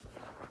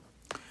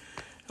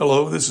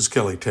Hello, this is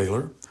Kelly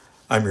Taylor.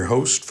 I'm your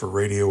host for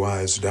Radio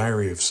Eye's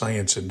Diary of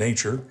Science and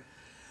Nature.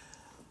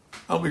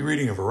 I'll be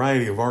reading a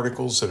variety of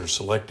articles that are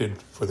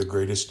selected for the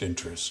greatest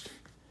interest.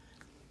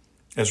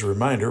 As a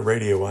reminder,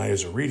 Radio Eye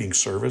is a reading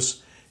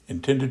service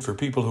intended for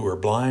people who are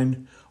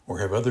blind or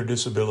have other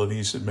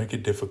disabilities that make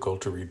it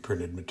difficult to read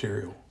printed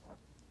material.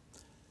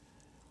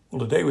 Well,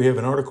 today we have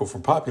an article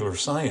from Popular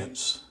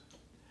Science.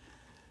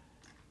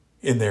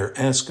 In their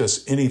Ask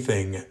Us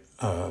Anything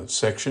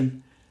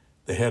section,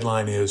 the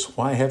headline is,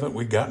 "Why Haven't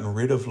We Gotten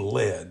Rid of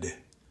Lead?"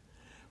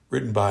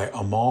 Written by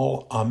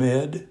Amal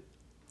Ahmed,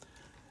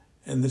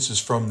 and this is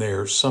from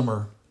their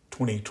summer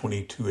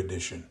 2022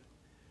 edition.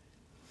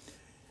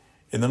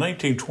 In the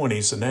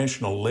 1920s, the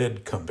National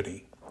Lead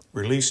Company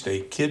released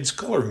a kids'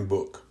 coloring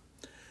book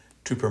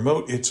to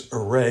promote its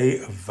array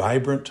of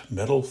vibrant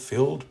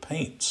metal-filled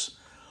paints.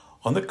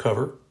 On the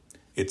cover,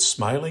 its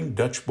smiling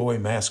Dutch boy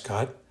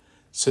mascot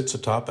sits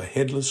atop a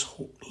headless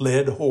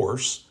lead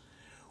horse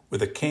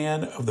with a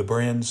can of the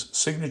brand's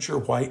signature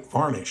white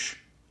varnish.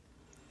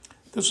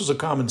 This was a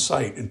common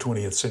sight in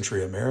 20th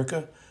century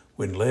America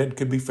when lead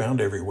could be found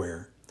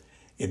everywhere,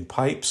 in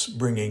pipes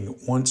bringing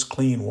once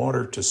clean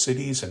water to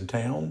cities and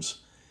towns,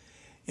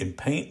 in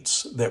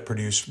paints that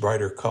produced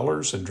brighter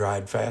colors and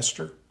dried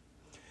faster,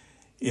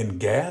 in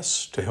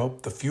gas to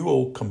help the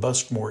fuel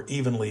combust more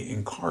evenly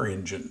in car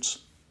engines,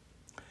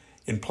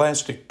 in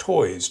plastic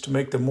toys to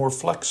make them more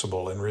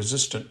flexible and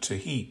resistant to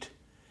heat.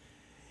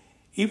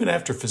 Even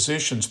after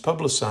physicians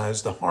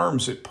publicized the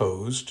harms it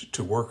posed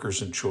to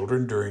workers and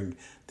children during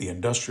the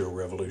Industrial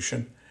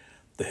Revolution,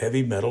 the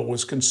heavy metal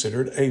was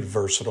considered a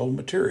versatile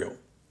material.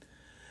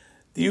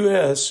 The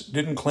U.S.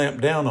 didn't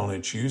clamp down on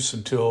its use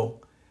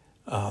until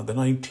the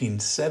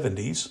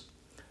 1970s,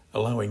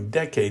 allowing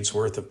decades'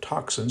 worth of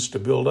toxins to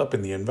build up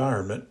in the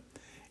environment,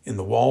 in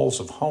the walls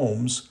of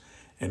homes,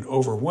 and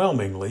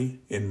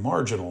overwhelmingly in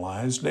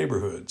marginalized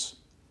neighborhoods.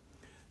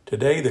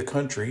 Today, the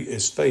country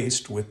is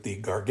faced with the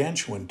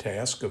gargantuan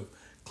task of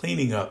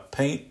cleaning up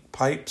paint,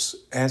 pipes,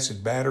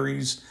 acid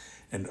batteries,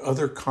 and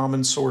other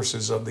common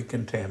sources of the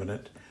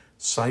contaminant,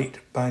 site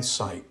by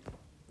site.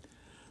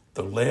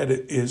 The lead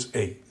is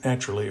a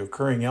naturally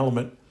occurring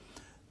element.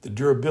 The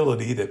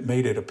durability that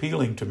made it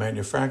appealing to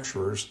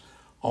manufacturers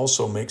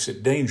also makes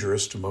it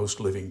dangerous to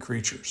most living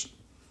creatures.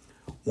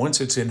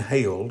 Once it's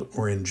inhaled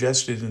or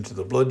ingested into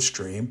the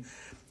bloodstream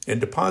and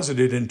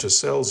deposited into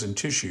cells and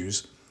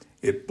tissues,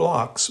 it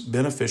blocks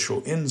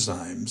beneficial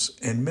enzymes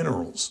and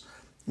minerals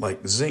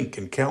like zinc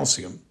and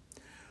calcium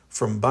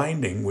from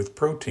binding with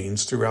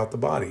proteins throughout the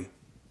body.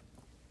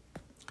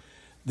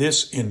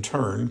 This, in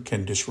turn,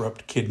 can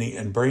disrupt kidney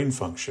and brain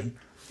function,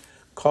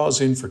 cause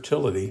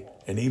infertility,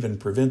 and even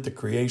prevent the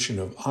creation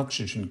of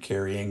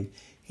oxygen-carrying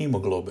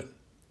hemoglobin.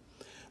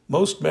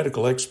 Most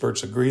medical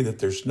experts agree that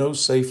there's no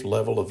safe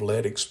level of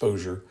lead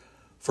exposure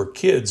for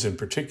kids in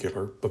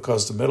particular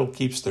because the metal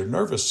keeps their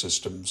nervous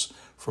systems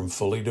from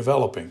fully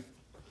developing.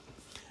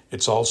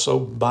 It's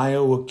also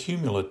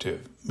bioaccumulative,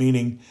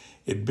 meaning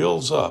it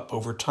builds up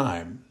over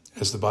time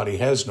as the body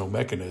has no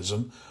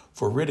mechanism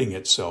for ridding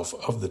itself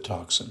of the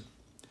toxin.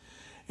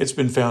 It's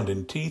been found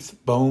in teeth,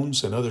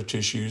 bones, and other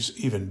tissues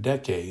even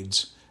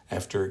decades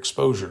after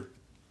exposure.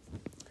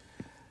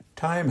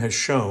 Time has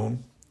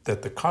shown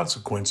that the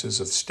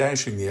consequences of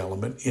stashing the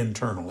element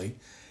internally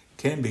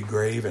can be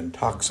grave and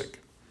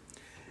toxic.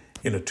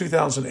 In a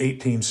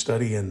 2018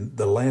 study in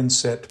The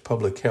Lancet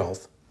Public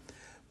Health,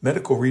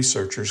 medical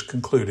researchers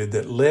concluded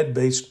that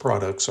lead-based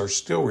products are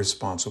still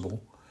responsible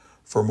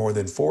for more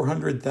than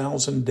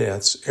 400,000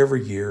 deaths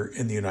every year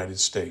in the United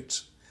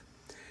States.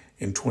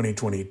 In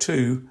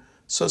 2022,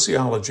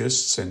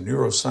 sociologists and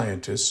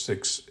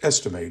neuroscientists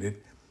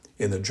estimated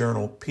in the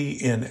journal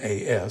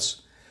PNAS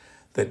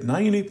that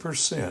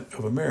 90%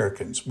 of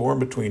Americans born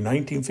between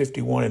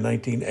 1951 and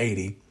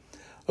 1980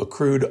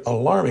 accrued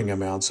alarming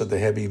amounts of the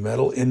heavy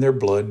metal in their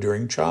blood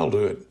during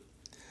childhood.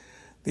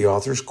 The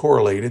authors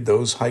correlated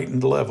those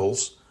heightened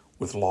levels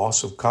with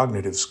loss of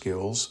cognitive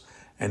skills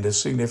and a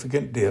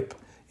significant dip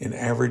in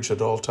average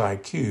adult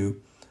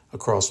IQ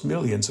across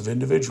millions of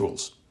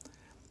individuals.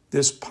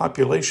 This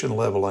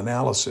population-level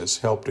analysis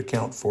helped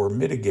account for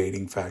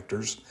mitigating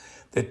factors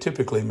that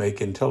typically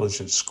make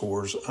intelligence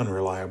scores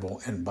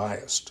unreliable and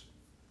biased.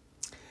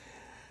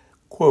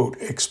 Quote,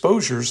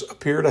 "Exposures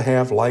appear to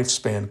have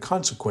lifespan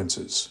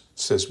consequences,"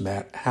 says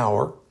Matt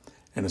Hauer,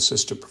 an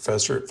assistant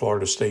professor at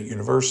Florida State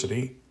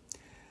University.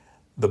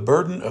 "The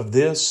burden of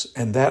this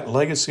and that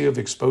legacy of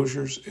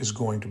exposures is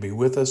going to be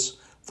with us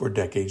for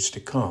decades to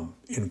come,"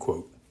 end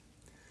quote.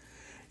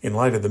 In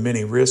light of the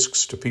many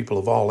risks to people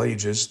of all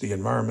ages, the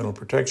Environmental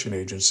Protection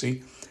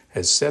Agency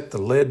has set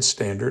the lead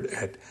standard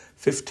at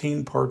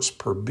 15 parts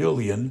per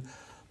billion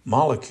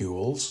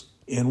molecules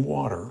in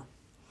water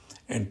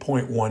and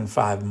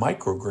 0.15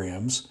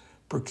 micrograms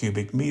per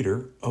cubic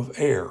meter of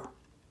air.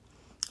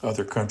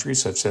 Other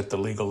countries have set the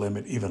legal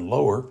limit even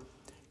lower.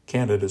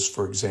 Canada's,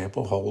 for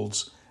example,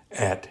 holds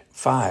at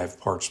 5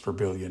 parts per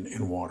billion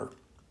in water.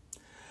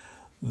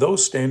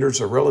 Those standards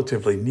are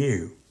relatively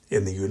new.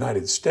 In the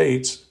United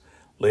States,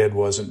 Lead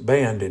wasn't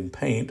banned in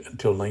paint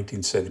until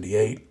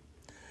 1978,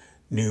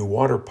 new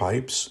water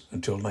pipes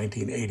until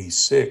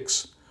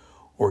 1986,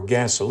 or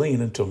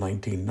gasoline until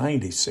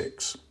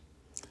 1996.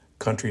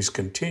 Countries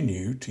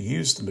continue to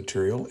use the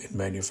material in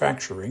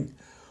manufacturing,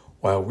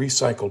 while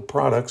recycled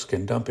products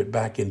can dump it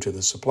back into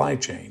the supply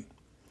chain.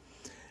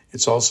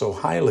 It's also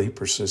highly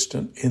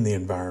persistent in the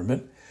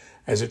environment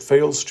as it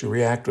fails to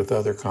react with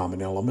other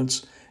common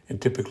elements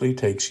and typically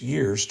takes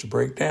years to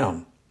break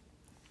down.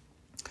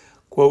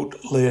 Quote,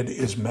 lead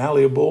is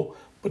malleable,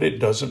 but it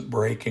doesn't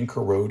break and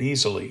corrode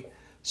easily,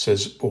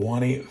 says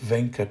Bhavani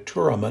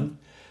Venkataraman,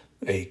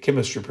 a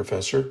chemistry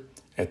professor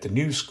at the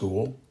New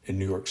School in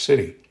New York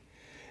City.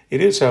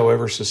 It is,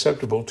 however,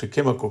 susceptible to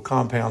chemical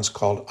compounds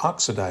called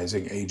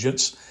oxidizing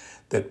agents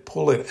that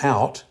pull it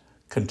out,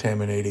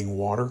 contaminating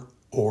water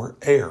or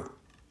air.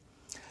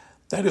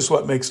 That is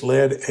what makes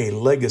lead a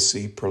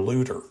legacy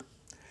polluter.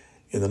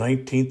 In the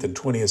 19th and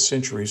 20th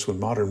centuries, when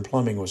modern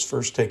plumbing was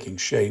first taking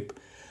shape,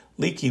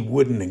 leaky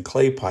wooden and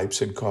clay pipes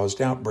had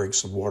caused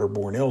outbreaks of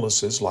waterborne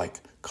illnesses like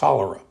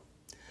cholera.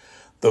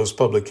 Those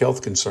public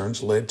health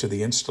concerns led to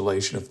the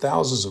installation of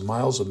thousands of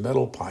miles of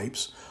metal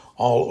pipes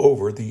all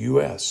over the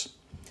U.S.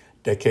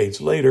 Decades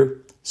later,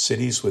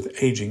 cities with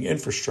aging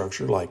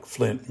infrastructure like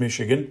Flint,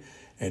 Michigan,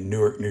 and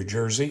Newark, New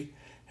Jersey,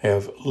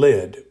 have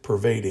lead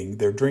pervading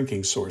their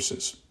drinking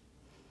sources.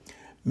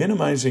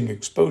 Minimizing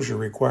exposure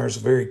requires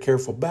a very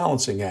careful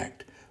balancing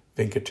act,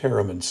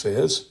 Venkataraman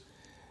says.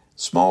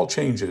 Small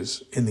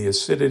changes in the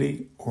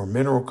acidity or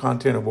mineral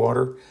content of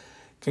water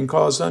can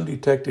cause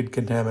undetected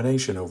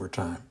contamination over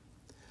time.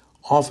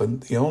 Often,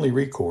 the only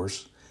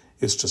recourse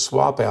is to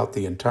swap out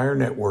the entire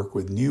network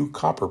with new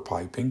copper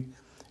piping,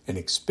 an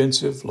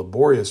expensive,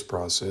 laborious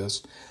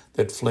process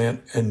that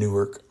Flint and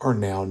Newark are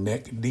now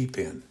neck deep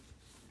in.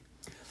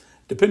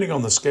 Depending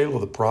on the scale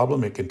of the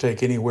problem, it can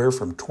take anywhere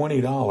from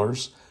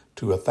 $20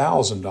 to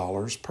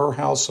 $1,000 per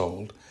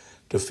household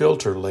to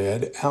filter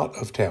lead out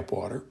of tap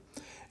water,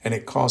 and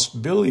it costs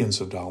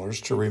billions of dollars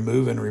to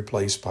remove and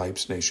replace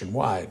pipes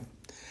nationwide.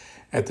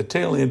 At the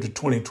tail end of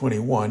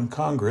 2021,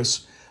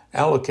 Congress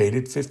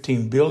allocated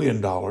 $15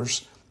 billion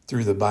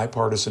through the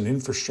bipartisan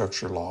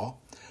infrastructure law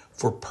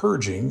for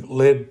purging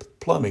lead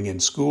plumbing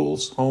in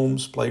schools,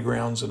 homes,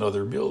 playgrounds, and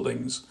other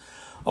buildings,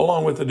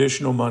 along with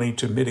additional money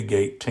to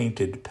mitigate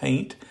tainted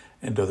paint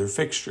and other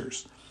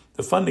fixtures.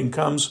 The funding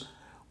comes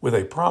with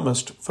a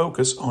promised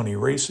focus on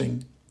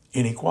erasing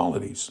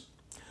inequalities.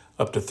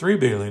 Up to $3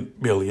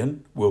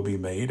 billion will be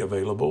made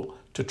available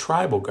to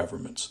tribal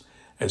governments,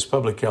 as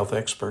public health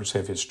experts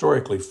have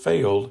historically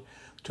failed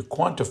to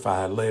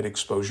quantify lead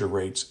exposure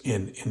rates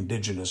in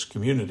indigenous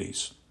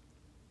communities.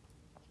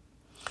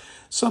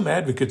 Some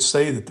advocates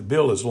say that the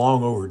bill is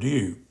long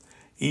overdue,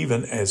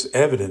 even as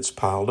evidence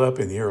piled up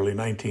in the early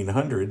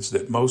 1900s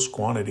that most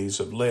quantities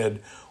of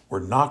lead were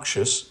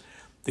noxious.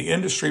 The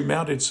industry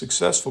mounted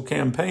successful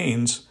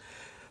campaigns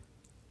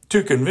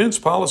to convince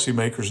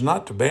policymakers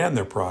not to ban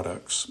their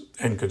products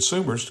and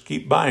consumers to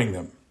keep buying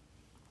them.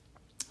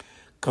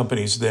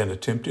 Companies then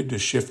attempted to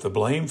shift the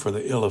blame for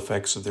the ill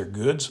effects of their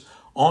goods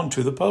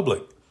onto the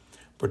public,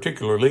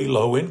 particularly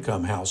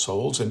low-income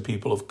households and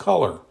people of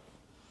color.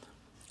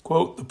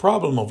 Quote, the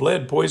problem of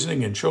lead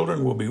poisoning in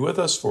children will be with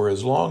us for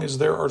as long as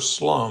there are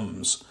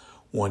slums,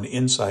 one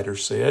insider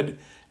said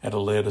at a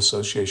Lead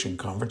Association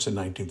conference in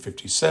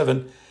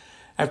 1957,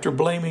 after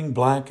blaming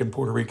Black and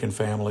Puerto Rican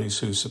families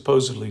who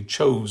supposedly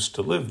chose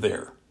to live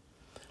there.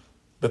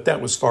 But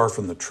that was far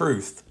from the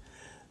truth.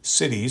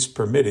 Cities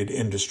permitted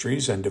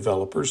industries and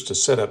developers to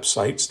set up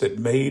sites that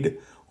made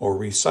or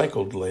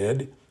recycled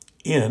lead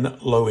in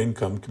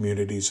low-income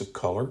communities of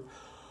color,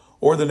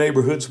 or the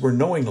neighborhoods were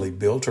knowingly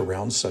built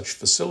around such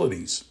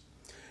facilities.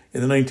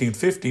 In the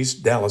 1950s,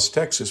 Dallas,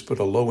 Texas put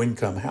a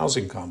low-income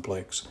housing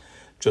complex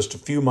just a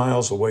few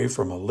miles away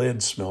from a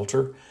lead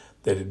smelter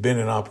that had been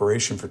in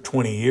operation for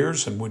 20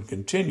 years and would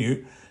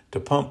continue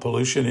to pump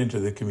pollution into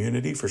the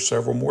community for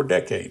several more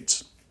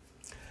decades.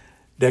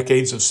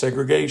 Decades of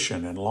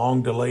segregation and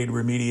long-delayed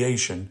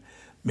remediation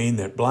mean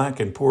that Black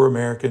and poor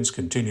Americans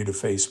continue to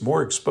face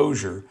more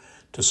exposure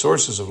to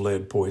sources of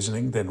lead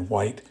poisoning than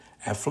white,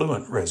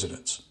 affluent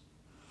residents.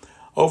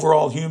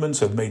 Overall, humans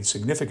have made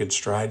significant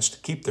strides to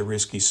keep the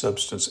risky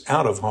substance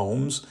out of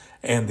homes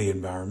and the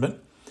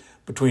environment.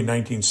 Between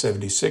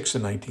 1976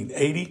 and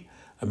 1980,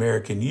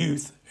 American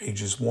youth,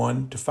 ages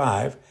 1 to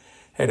 5,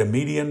 had a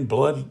median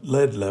blood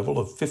lead level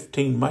of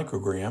 15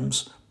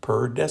 micrograms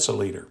per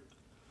deciliter.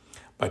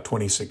 By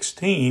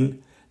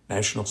 2016,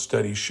 national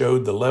studies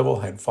showed the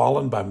level had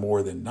fallen by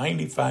more than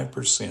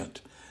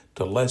 95%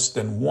 to less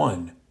than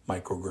 1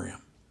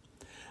 microgram.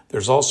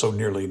 There's also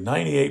nearly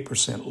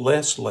 98%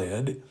 less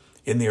lead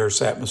in the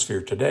Earth's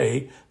atmosphere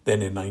today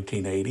than in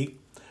 1980,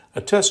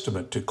 a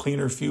testament to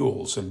cleaner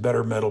fuels and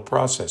better metal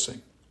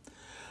processing.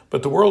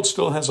 But the world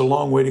still has a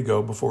long way to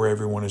go before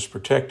everyone is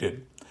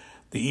protected.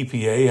 The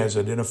EPA has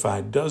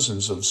identified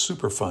dozens of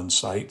Superfund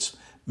sites,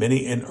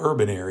 many in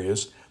urban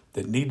areas,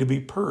 that need to be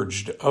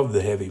purged of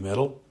the heavy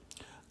metal.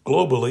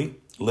 Globally,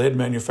 lead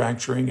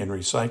manufacturing and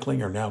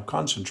recycling are now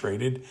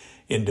concentrated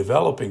in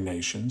developing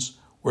nations,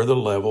 where the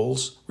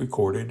levels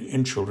recorded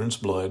in children's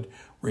blood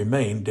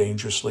remain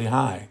dangerously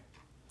high.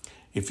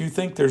 If you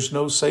think there's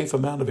no safe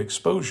amount of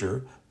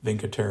exposure,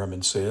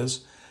 Venkataraman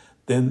says,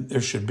 then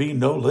there should be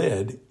no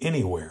lead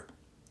anywhere,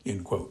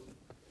 end quote.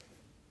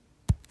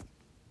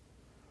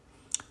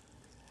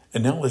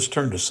 And now let's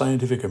turn to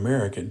Scientific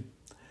American.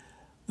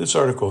 This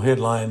article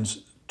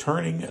headlines,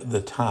 Turning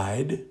the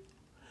Tide,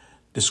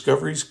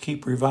 Discoveries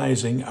Keep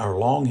Revising Our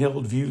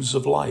Long-Held Views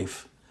of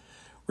Life,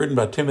 written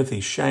by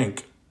Timothy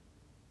Shank.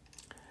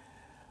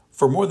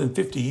 For more than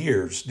 50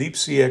 years,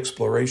 deep-sea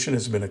exploration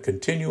has been a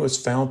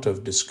continuous fount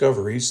of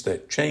discoveries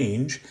that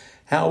change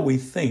how we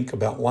think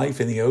about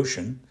life in the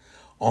ocean,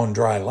 on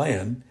dry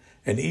land,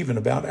 and even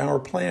about our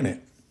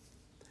planet.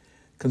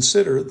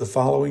 Consider the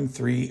following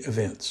three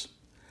events.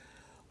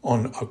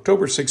 On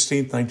October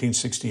 16,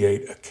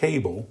 1968, a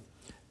cable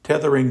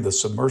tethering the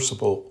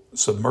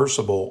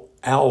submersible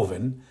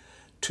Alvin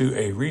to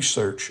a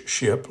research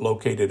ship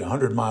located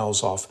 100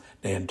 miles off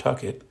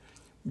Nantucket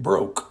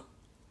broke.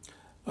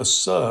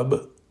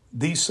 The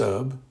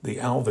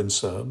Alvin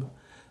sub,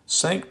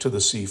 sank to the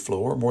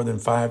seafloor more than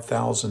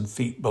 5,000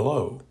 feet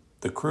below.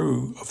 The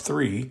crew of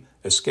 3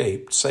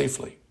 escaped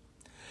safely.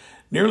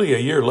 Nearly a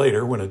year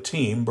later, when a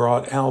team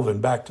brought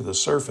Alvin back to the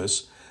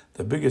surface,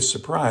 the biggest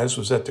surprise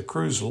was that the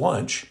crew's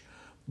lunch,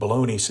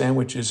 bologna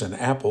sandwiches and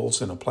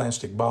apples in a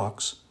plastic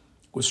box,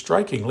 was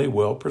strikingly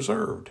well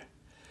preserved.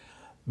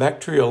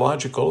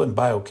 Bacteriological and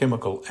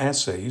biochemical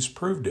assays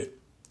proved it.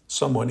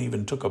 Someone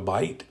even took a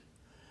bite.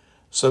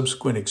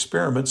 Subsequent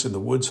experiments in the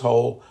Woods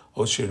Hole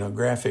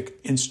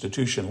Oceanographic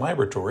Institution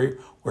laboratory,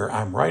 where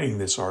I'm writing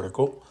this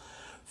article,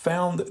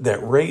 found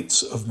that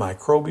rates of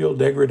microbial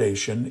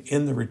degradation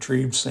in the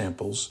retrieved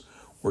samples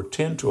were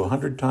 10 to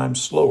 100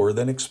 times slower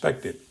than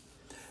expected.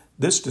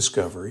 This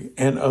discovery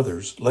and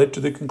others led to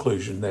the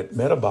conclusion that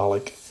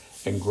metabolic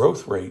and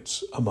growth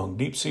rates among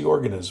deep-sea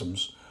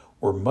organisms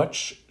were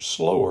much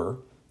slower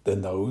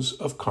than those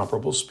of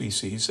comparable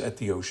species at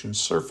the ocean's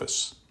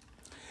surface.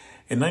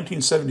 In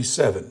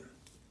 1977,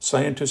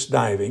 scientists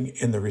diving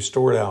in the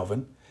restored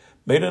Alvin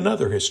made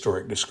another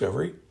historic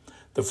discovery,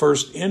 the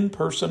first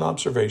in-person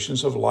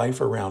observations of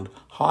life around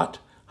hot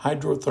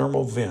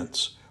hydrothermal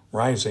vents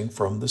rising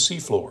from the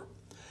seafloor.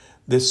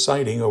 This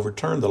sighting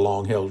overturned the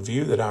long-held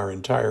view that our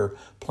entire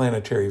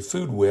planetary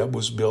food web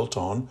was built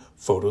on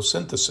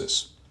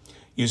photosynthesis,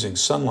 using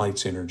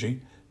sunlight's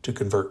energy to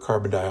convert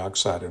carbon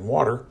dioxide and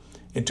water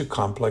into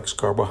complex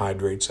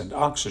carbohydrates and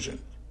oxygen.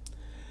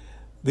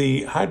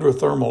 The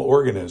hydrothermal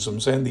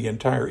organisms and the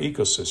entire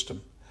ecosystem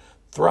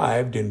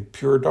thrived in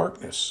pure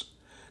darkness,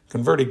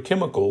 converting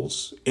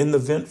chemicals in the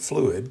vent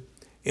fluid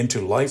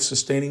into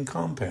life-sustaining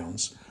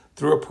compounds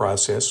through a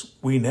process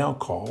we now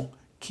call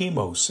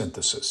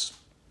chemosynthesis.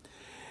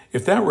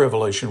 If that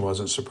revelation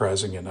wasn't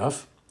surprising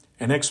enough,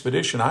 an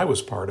expedition I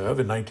was part of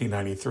in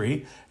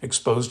 1993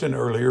 exposed an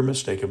earlier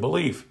mistaken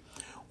belief.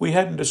 We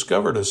hadn't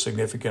discovered a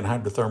significant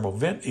hydrothermal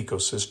vent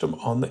ecosystem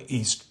on the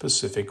East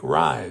Pacific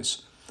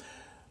Rise.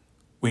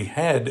 We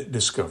had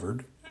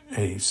discovered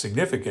a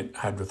significant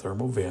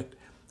hydrothermal vent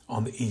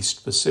on the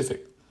East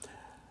Pacific.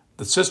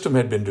 The system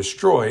had been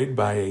destroyed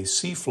by a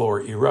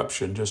seafloor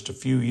eruption just a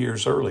few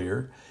years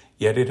earlier,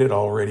 yet it had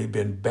already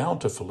been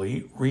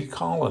bountifully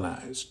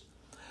recolonized.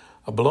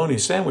 A bologna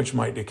sandwich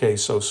might decay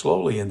so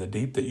slowly in the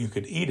deep that you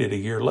could eat it a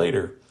year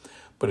later,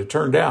 but it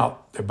turned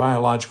out that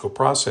biological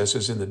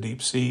processes in the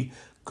deep sea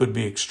could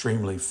be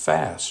extremely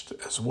fast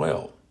as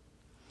well.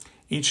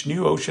 Each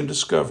new ocean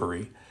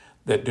discovery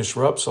that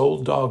disrupts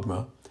old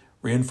dogma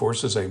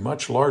reinforces a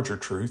much larger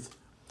truth.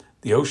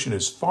 The ocean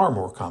is far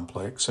more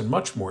complex and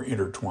much more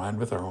intertwined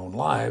with our own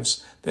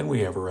lives than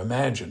we ever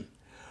imagined.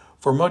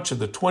 For much of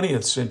the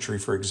 20th century,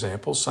 for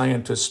example,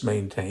 scientists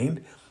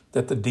maintained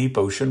that the deep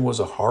ocean was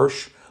a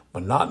harsh,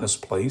 monotonous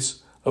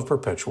place of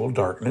perpetual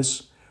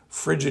darkness,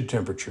 frigid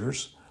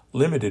temperatures,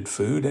 limited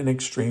food, and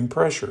extreme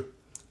pressure,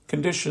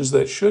 conditions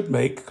that should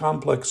make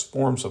complex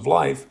forms of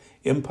life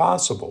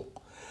impossible.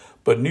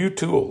 But new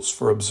tools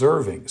for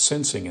observing,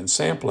 sensing, and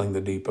sampling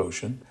the deep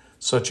ocean,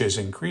 such as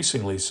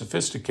increasingly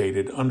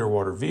sophisticated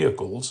underwater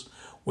vehicles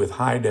with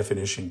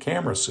high-definition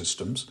camera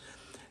systems,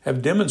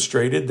 have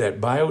demonstrated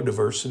that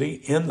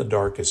biodiversity in the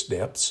darkest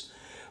depths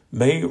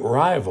may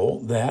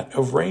rival that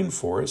of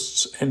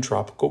rainforests and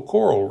tropical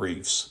coral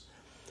reefs.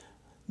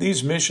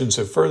 These missions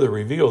have further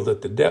revealed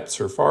that the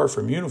depths are far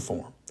from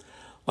uniform.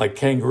 Like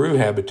kangaroo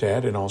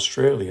habitat in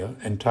Australia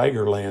and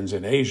tiger lands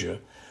in Asia,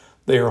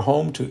 they are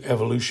home to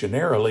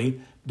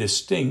evolutionarily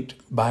distinct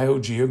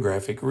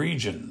biogeographic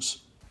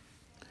regions.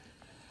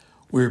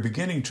 We are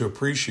beginning to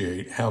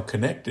appreciate how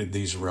connected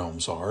these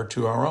realms are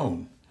to our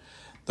own.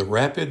 The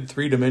rapid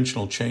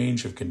three-dimensional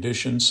change of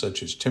conditions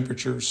such as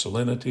temperature,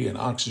 salinity, and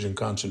oxygen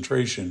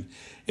concentration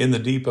in the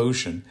deep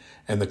ocean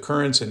and the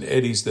currents and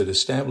eddies that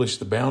establish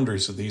the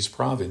boundaries of these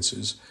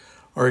provinces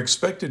are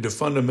expected to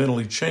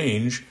fundamentally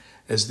change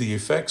as the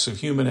effects of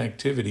human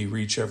activity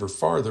reach ever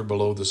farther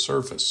below the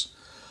surface.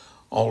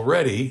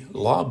 Already,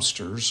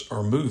 lobsters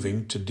are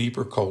moving to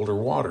deeper, colder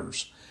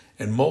waters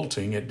and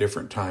molting at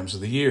different times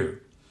of the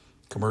year.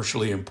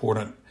 Commercially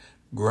important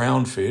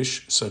Ground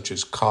fish, such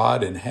as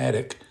cod and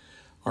haddock,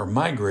 are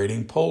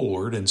migrating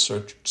poleward in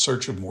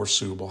search of more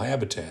suitable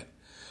habitat.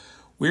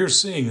 We are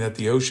seeing that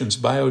the ocean's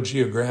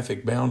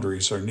biogeographic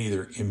boundaries are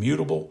neither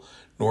immutable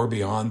nor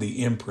beyond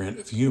the imprint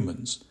of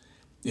humans.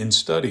 In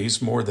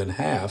studies, more than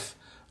half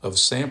of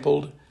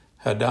sampled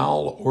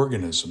hadal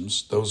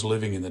organisms, those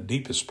living in the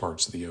deepest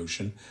parts of the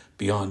ocean,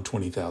 beyond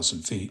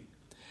 20,000 feet,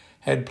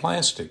 had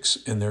plastics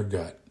in their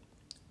gut.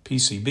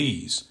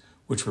 PCBs,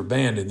 which were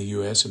banned in the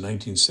U.S. in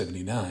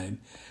 1979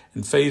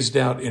 and phased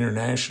out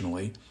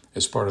internationally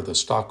as part of the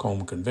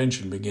Stockholm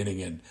Convention beginning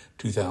in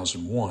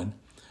 2001,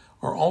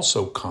 are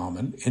also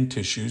common in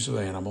tissues of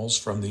animals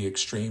from the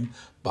extreme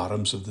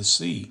bottoms of the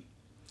sea.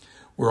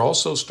 We're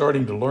also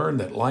starting to learn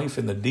that life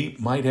in the deep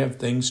might have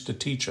things to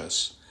teach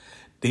us.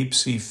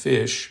 Deep-sea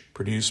fish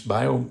produce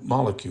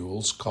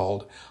biomolecules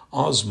called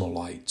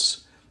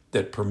osmolytes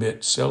that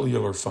permit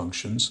cellular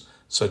functions,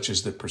 such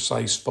as the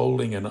precise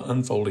folding and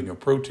unfolding of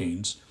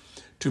proteins,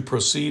 to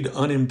proceed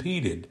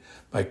unimpeded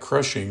by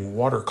crushing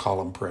water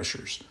column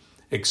pressures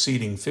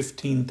exceeding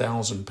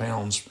 15,000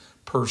 pounds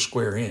per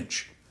square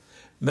inch.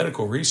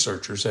 Medical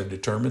researchers have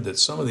determined that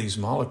some of these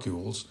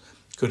molecules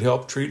could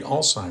help treat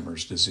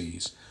Alzheimer's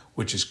disease,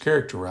 which is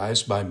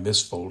characterized by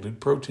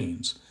misfolded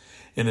proteins.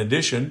 In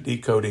addition,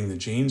 decoding the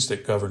genes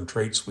that govern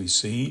traits we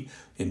see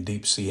in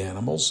deep-sea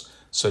animals,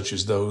 such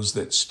as those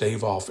that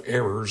stave off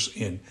errors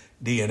in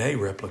DNA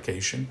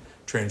replication,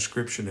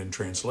 transcription, and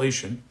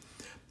translation,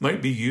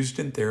 might be used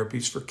in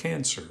therapies for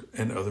cancer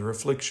and other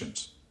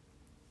afflictions.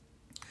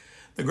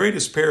 The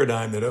greatest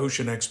paradigm that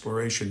ocean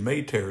exploration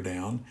may tear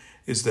down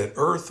is that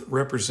Earth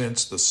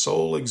represents the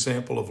sole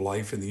example of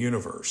life in the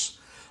universe.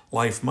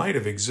 Life might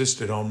have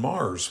existed on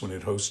Mars when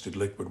it hosted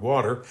liquid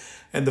water,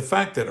 and the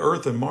fact that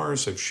Earth and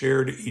Mars have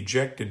shared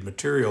ejected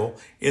material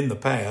in the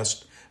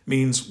past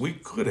means we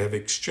could have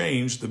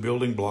exchanged the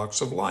building blocks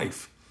of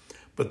life.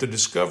 But the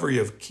discovery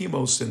of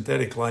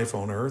chemosynthetic life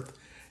on Earth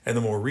and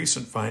the more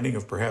recent finding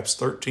of perhaps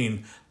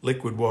 13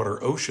 liquid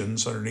water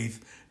oceans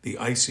underneath the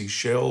icy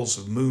shells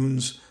of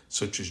moons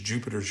such as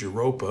Jupiter's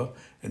Europa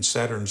and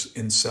Saturn's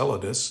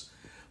Enceladus,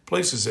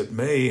 places that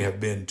may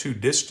have been too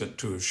distant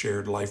to have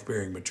shared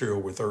life-bearing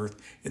material with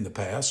Earth in the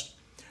past,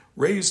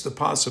 raise the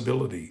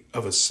possibility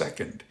of a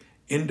second,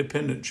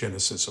 independent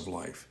genesis of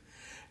life.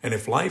 And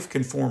if life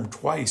can form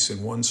twice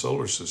in one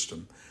solar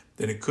system,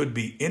 then it could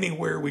be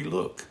anywhere we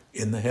look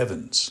in the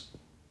heavens.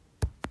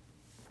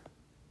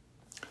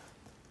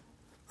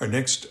 Our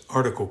next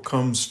article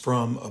comes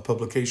from a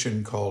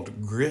publication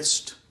called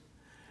Grist,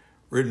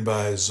 written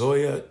by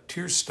Zoya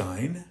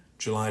Tierstein,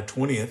 July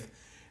 20th,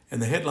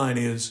 and the headline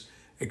is,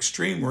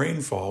 "Extreme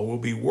rainfall will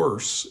be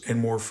worse and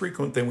more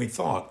frequent than we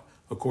thought,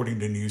 according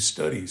to new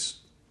studies."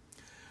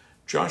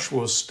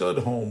 Joshua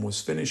Studholme was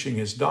finishing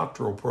his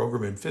doctoral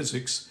program in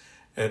physics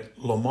at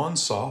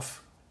Lomonosov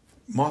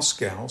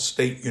Moscow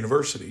State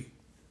University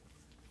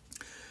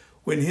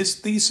when his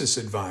thesis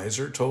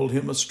advisor told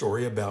him a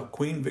story about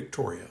Queen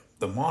Victoria,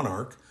 the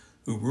monarch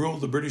who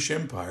ruled the British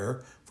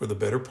Empire for the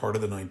better part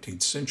of the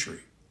 19th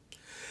century.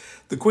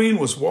 The Queen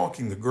was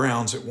walking the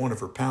grounds at one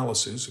of her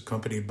palaces,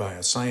 accompanied by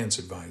a science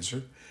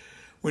advisor,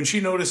 when she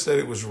noticed that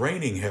it was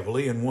raining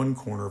heavily in one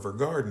corner of her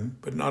garden,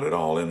 but not at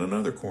all in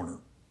another corner.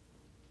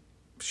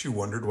 She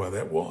wondered why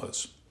that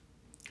was.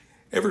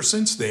 Ever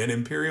since then,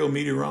 imperial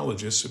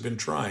meteorologists have been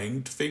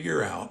trying to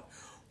figure out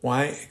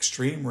why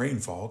extreme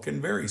rainfall can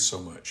vary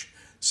so much,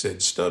 said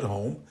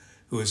Studholme,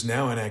 who is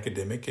now an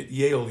academic at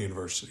Yale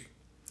University.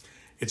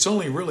 It's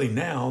only really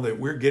now that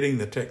we're getting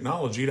the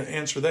technology to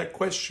answer that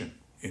question,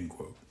 end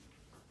quote.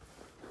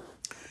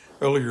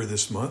 Earlier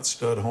this month,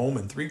 Studholme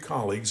and 3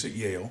 colleagues at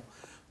Yale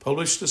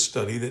published a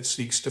study that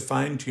seeks to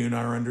fine-tune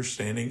our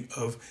understanding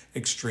of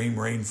extreme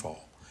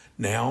rainfall,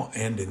 now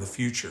and in the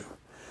future.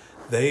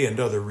 They and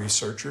other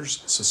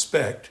researchers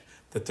suspect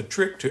that the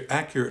trick to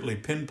accurately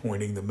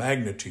pinpointing the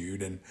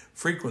magnitude and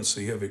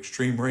frequency of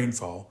extreme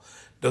rainfall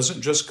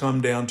doesn't just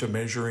come down to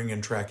measuring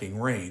and tracking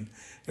rain,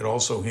 it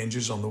also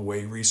hinges on the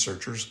way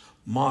researchers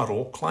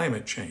model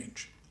climate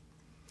change.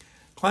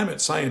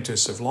 Climate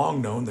scientists have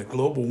long known that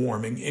global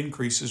warming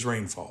increases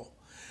rainfall,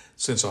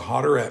 since a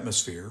hotter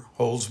atmosphere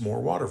holds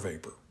more water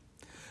vapor.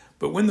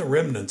 But when the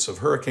remnants of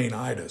Hurricane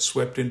Ida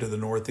swept into the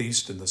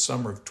Northeast in the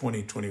summer of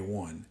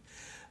 2021,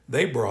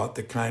 they brought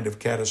the kind of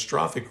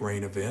catastrophic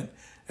rain event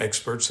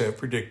experts have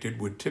predicted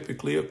would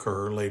typically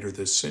occur later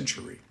this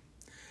century.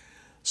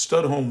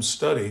 Studholme's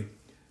study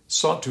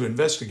sought to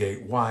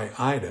investigate why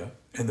Ida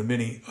and the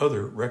many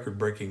other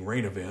record-breaking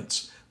rain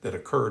events that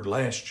occurred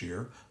last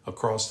year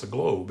across the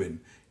globe in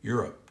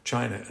Europe,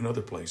 China, and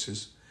other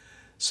places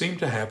seemed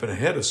to happen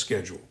ahead of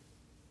schedule.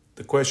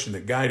 The question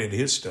that guided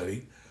his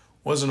study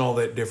wasn't all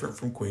that different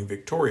from Queen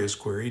Victoria's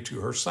query to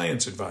her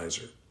science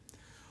advisor.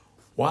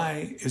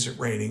 Why is it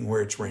raining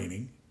where it's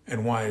raining,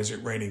 and why is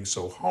it raining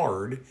so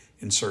hard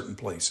in certain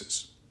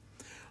places?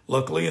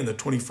 Luckily, in the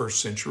 21st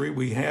century,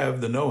 we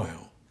have the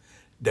know-how,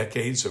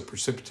 decades of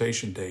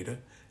precipitation data,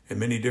 and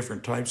many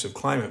different types of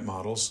climate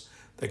models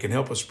that can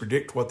help us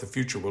predict what the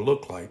future will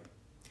look like.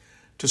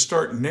 to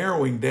start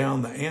narrowing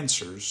down the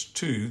answers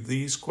to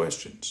these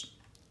questions.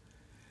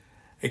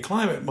 A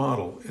climate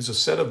model is a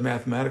set of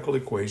mathematical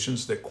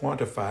equations that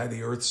quantify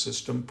the Earth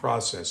system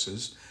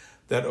processes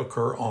that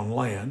occur on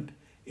land,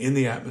 in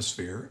the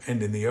atmosphere,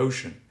 and in the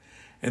ocean,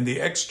 and the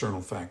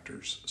external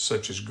factors,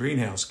 such as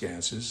greenhouse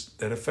gases,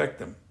 that affect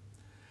them.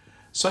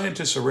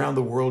 Scientists around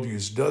the world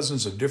use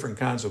dozens of different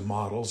kinds of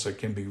models that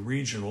can be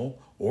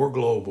regional or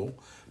global,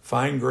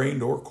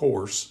 fine-grained or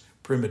coarse,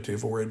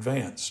 primitive or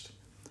advanced.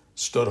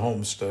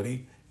 Studholm's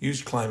study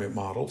used climate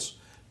models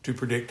to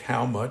predict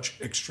how much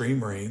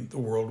extreme rain the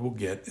world will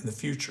get in the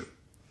future.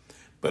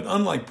 But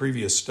unlike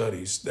previous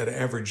studies that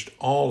averaged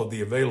all of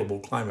the available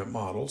climate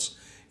models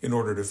in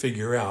order to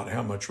figure out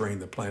how much rain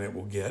the planet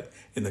will get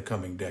in the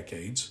coming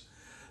decades,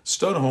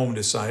 Studholm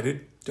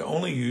decided to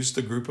only use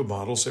the group of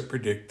models that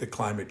predict that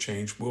climate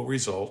change will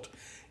result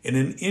in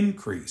an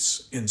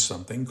increase in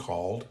something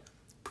called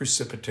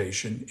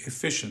precipitation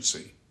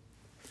efficiency.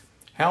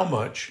 How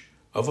much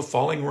of a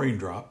falling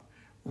raindrop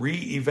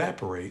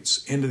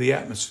re-evaporates into the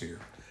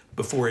atmosphere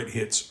before it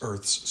hits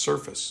Earth's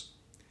surface.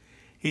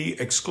 He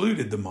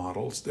excluded the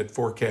models that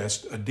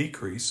forecast a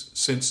decrease,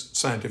 since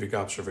scientific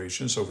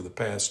observations over the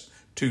past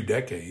 2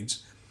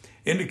 decades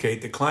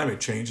indicate that climate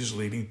change is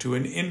leading to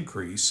an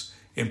increase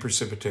in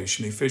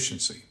precipitation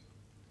efficiency.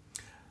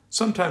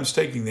 Sometimes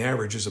taking the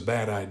average is a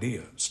bad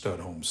idea,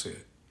 Studholm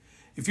said.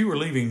 If you were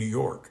leaving New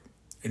York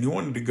and you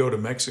wanted to go to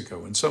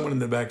Mexico and someone in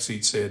the back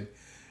seat said,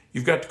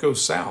 "You've got to go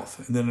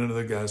south," and then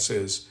another guy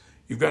says,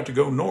 "You've got to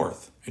go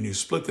north," and you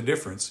split the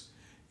difference,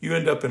 you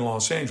end up in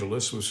Los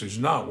Angeles, which is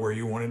not where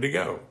you wanted to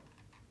go.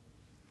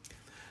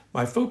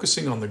 By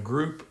focusing on the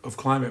group of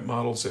climate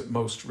models that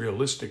most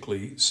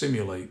realistically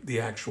simulate the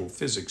actual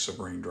physics of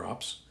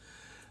raindrops,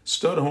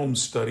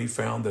 Studholm's study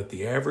found that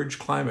the average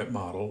climate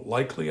model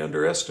likely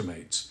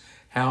underestimates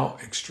how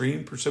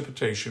extreme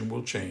precipitation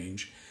will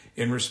change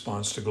in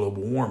response to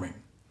global warming.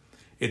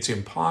 It's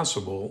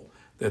possible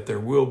that there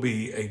will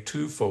be a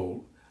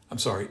twofold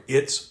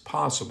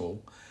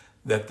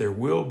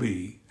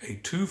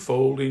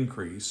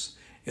increase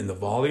in the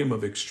volume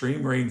of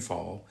extreme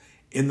rainfall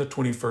in the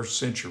 21st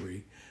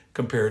century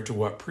compared to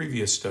what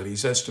previous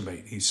studies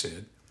estimate, he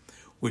said,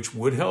 which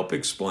would help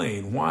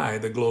explain why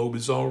the globe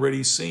is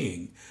already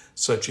seeing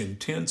such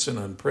intense and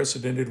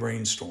unprecedented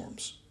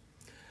rainstorms.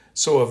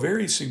 So a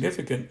very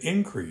significant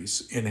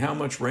increase in how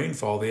much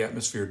rainfall the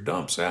atmosphere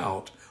dumps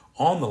out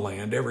on the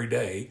land every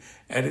day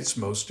at its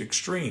most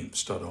extreme,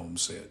 Studholm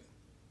said.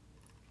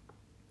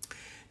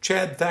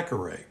 Chad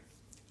Thackeray,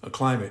 a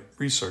climate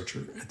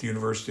researcher at the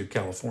University of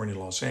California,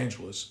 Los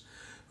Angeles,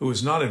 who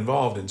was not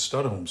involved in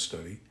Studholm's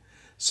study,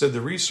 said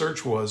the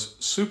research was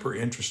super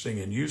interesting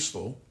and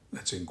useful,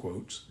 that's in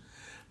quotes,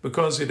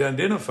 because it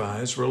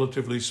identifies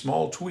relatively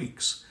small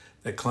tweaks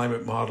that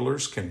climate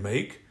modelers can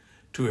make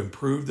to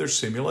improve their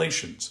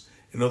simulations.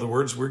 In other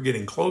words, we're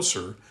getting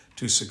closer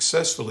to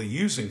successfully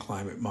using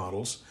climate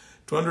models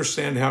to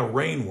understand how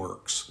rain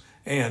works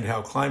and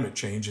how climate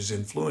change is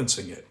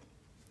influencing it.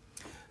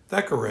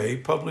 Thackeray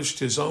published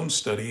his own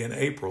study in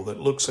April that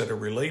looks at a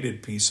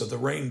related piece of the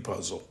rain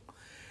puzzle,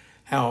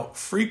 how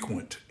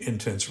frequent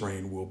intense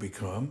rain will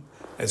become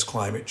as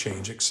climate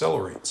change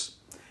accelerates.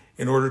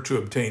 In order to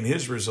obtain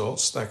his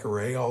results,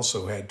 Thackeray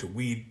also had to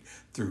weed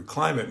through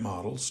climate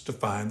models to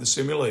find the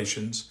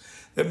simulations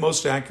that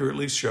most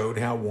accurately showed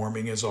how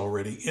warming is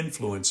already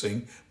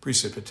influencing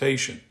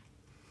precipitation.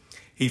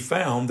 He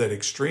found that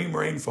extreme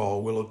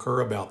rainfall will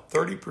occur about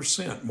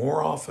 30%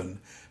 more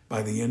often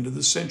by the end of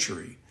the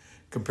century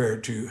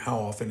compared to how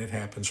often it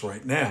happens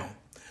right now,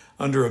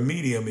 under a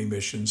medium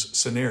emissions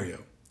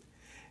scenario,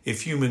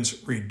 if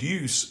humans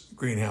reduce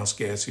greenhouse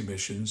gas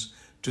emissions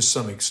to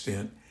some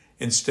extent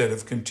instead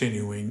of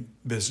continuing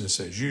business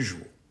as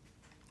usual.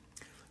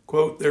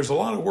 Quote, "There's a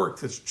lot of work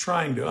that's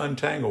trying to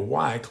untangle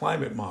why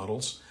climate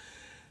models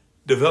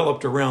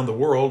developed around the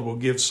world will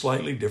give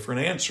slightly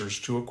different answers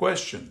to a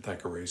question,"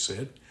 Thackeray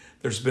said.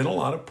 "There's been a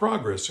lot of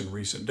progress in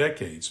recent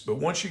decades, but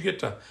once you get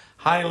to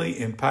highly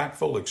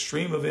impactful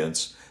extreme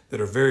events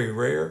that are very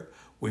rare,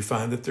 we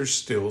find that there's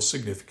still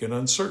significant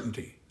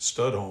uncertainty.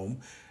 Studholm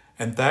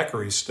and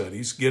Thackeray's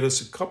studies get us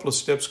a couple of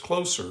steps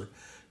closer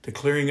to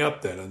clearing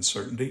up that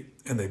uncertainty,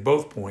 and they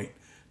both point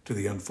to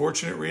the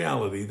unfortunate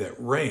reality that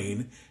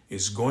rain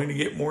is going to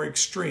get more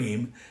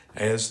extreme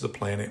as the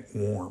planet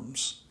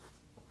warms."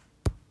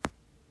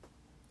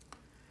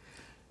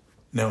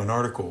 Now, an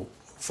article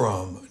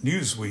from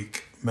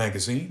Newsweek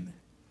magazine,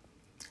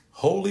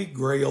 Holy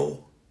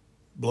Grail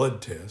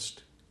blood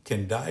test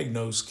can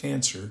diagnose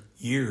cancer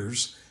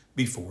years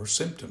before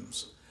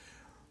symptoms,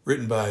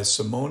 written by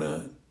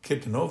Simona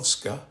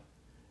Kitanovska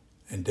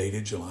and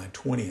dated July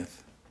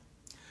 20th.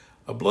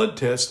 A blood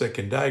test that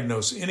can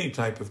diagnose any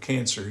type of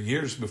cancer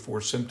years before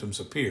symptoms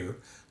appear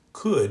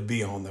could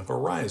be on the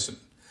horizon.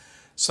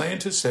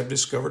 Scientists have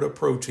discovered a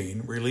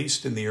protein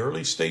released in the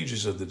early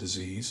stages of the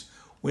disease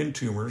when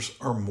tumors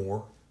are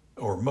more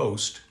or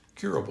most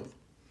curable.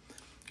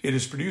 It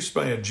is produced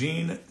by a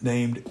gene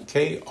named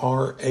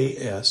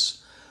KRAS,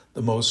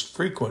 the most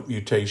frequent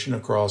mutation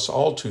across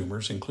all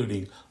tumors,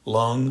 including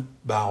lung,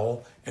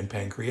 bowel, and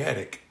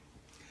pancreatic.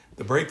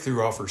 The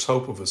breakthrough offers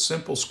hope of a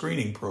simple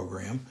screening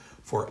program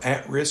for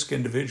at-risk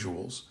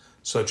individuals,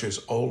 such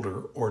as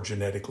older or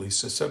genetically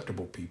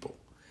susceptible people.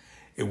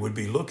 It would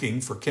be looking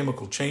for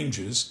chemical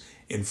changes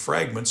in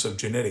fragments of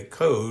genetic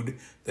code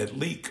that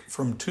leak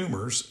from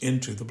tumors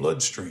into the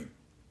bloodstream.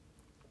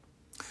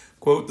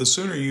 Quote, the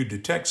sooner you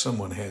detect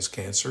someone has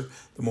cancer,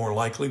 the more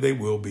likely they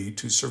will be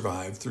to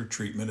survive through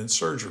treatment and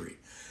surgery,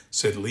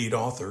 said lead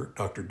author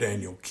Dr.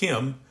 Daniel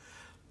Kim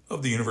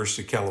of the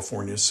University of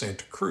California,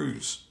 Santa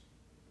Cruz.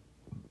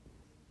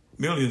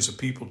 Millions of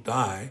people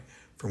die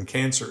from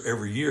cancer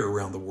every year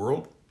around the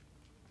world,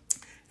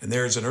 and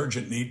there is an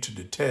urgent need to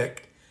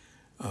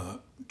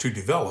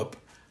develop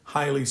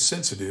highly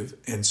sensitive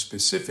and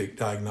specific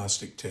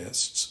diagnostic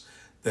tests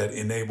that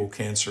enable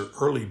cancer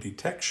early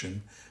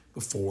detection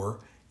before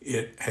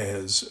it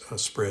has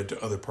spread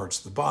to other parts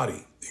of the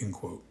body, end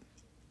quote.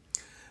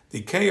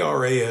 The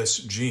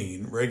KRAS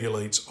gene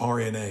regulates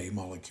RNA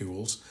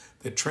molecules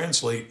that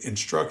translate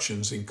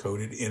instructions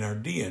encoded in our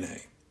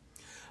DNA.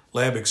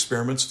 Lab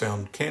experiments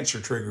found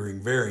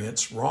cancer-triggering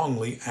variants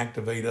wrongly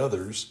activate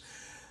others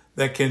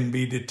that can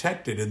be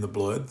detected in the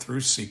blood through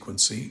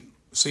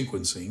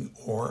sequencing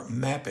or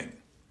mapping.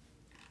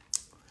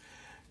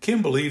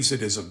 Kim believes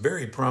it is a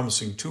very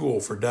promising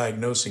tool for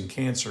diagnosing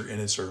cancer in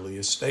its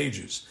earliest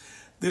stages.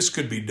 This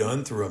could be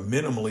done through a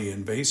minimally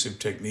invasive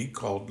technique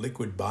called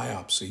liquid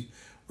biopsy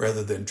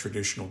rather than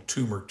traditional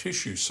tumor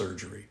tissue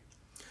surgery.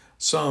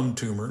 Some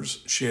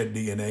tumors shed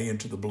DNA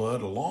into the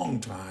blood a long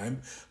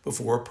time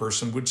before a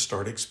person would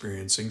start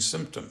experiencing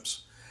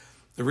symptoms.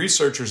 The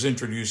researchers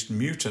introduced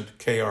mutant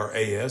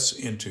KRAS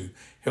into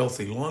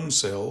healthy lung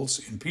cells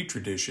in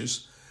petri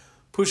dishes,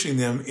 pushing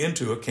them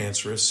into a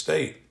cancerous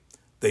state.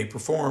 They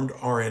performed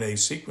RNA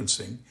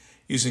sequencing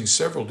using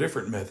several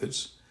different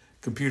methods.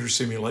 Computer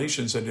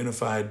simulations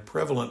identified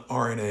prevalent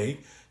RNA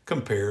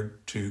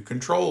compared to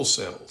control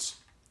cells.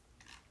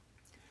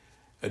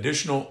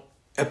 Additional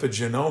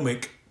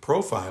epigenomic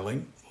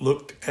profiling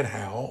looked at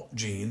how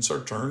genes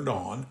are turned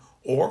on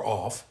or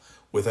off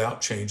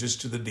without changes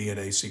to the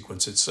DNA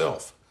sequence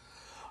itself.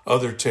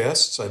 Other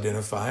tests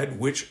identified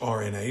which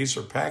RNAs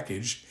are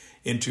packaged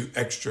into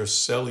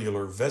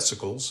extracellular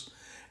vesicles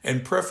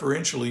and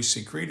preferentially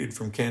secreted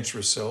from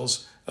cancerous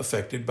cells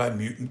affected by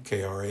mutant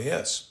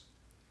KRAS.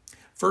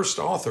 First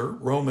author,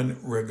 Roman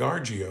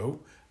Regargio,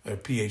 a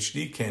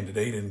PhD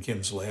candidate in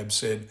Kim's lab,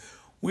 said,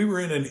 we were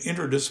in an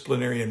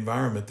interdisciplinary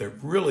environment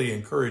that really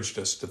encouraged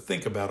us to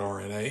think about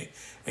RNA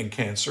and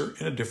cancer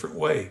in a different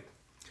way.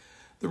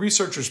 The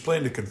researchers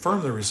plan to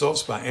confirm the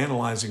results by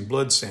analyzing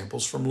blood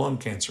samples from lung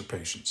cancer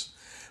patients.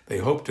 They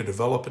hope to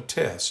develop a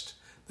test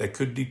that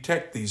could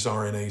detect these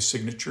RNA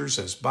signatures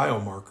as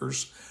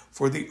biomarkers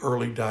for the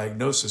early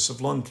diagnosis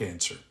of lung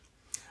cancer.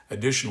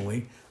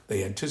 Additionally,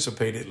 they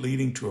anticipate it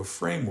leading to a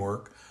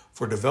framework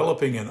for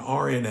developing an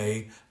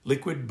RNA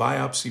liquid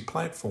biopsy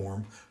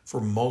platform for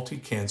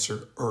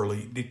multi-cancer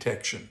early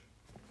detection.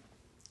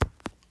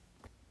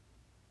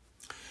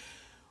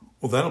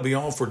 Well, that'll be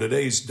all for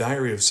today's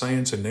Diary of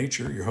Science and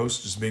Nature. Your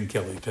host has been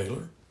Kelly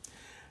Taylor.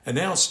 And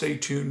now stay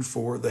tuned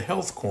for the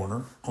Health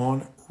Corner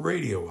on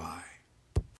Radio Eye.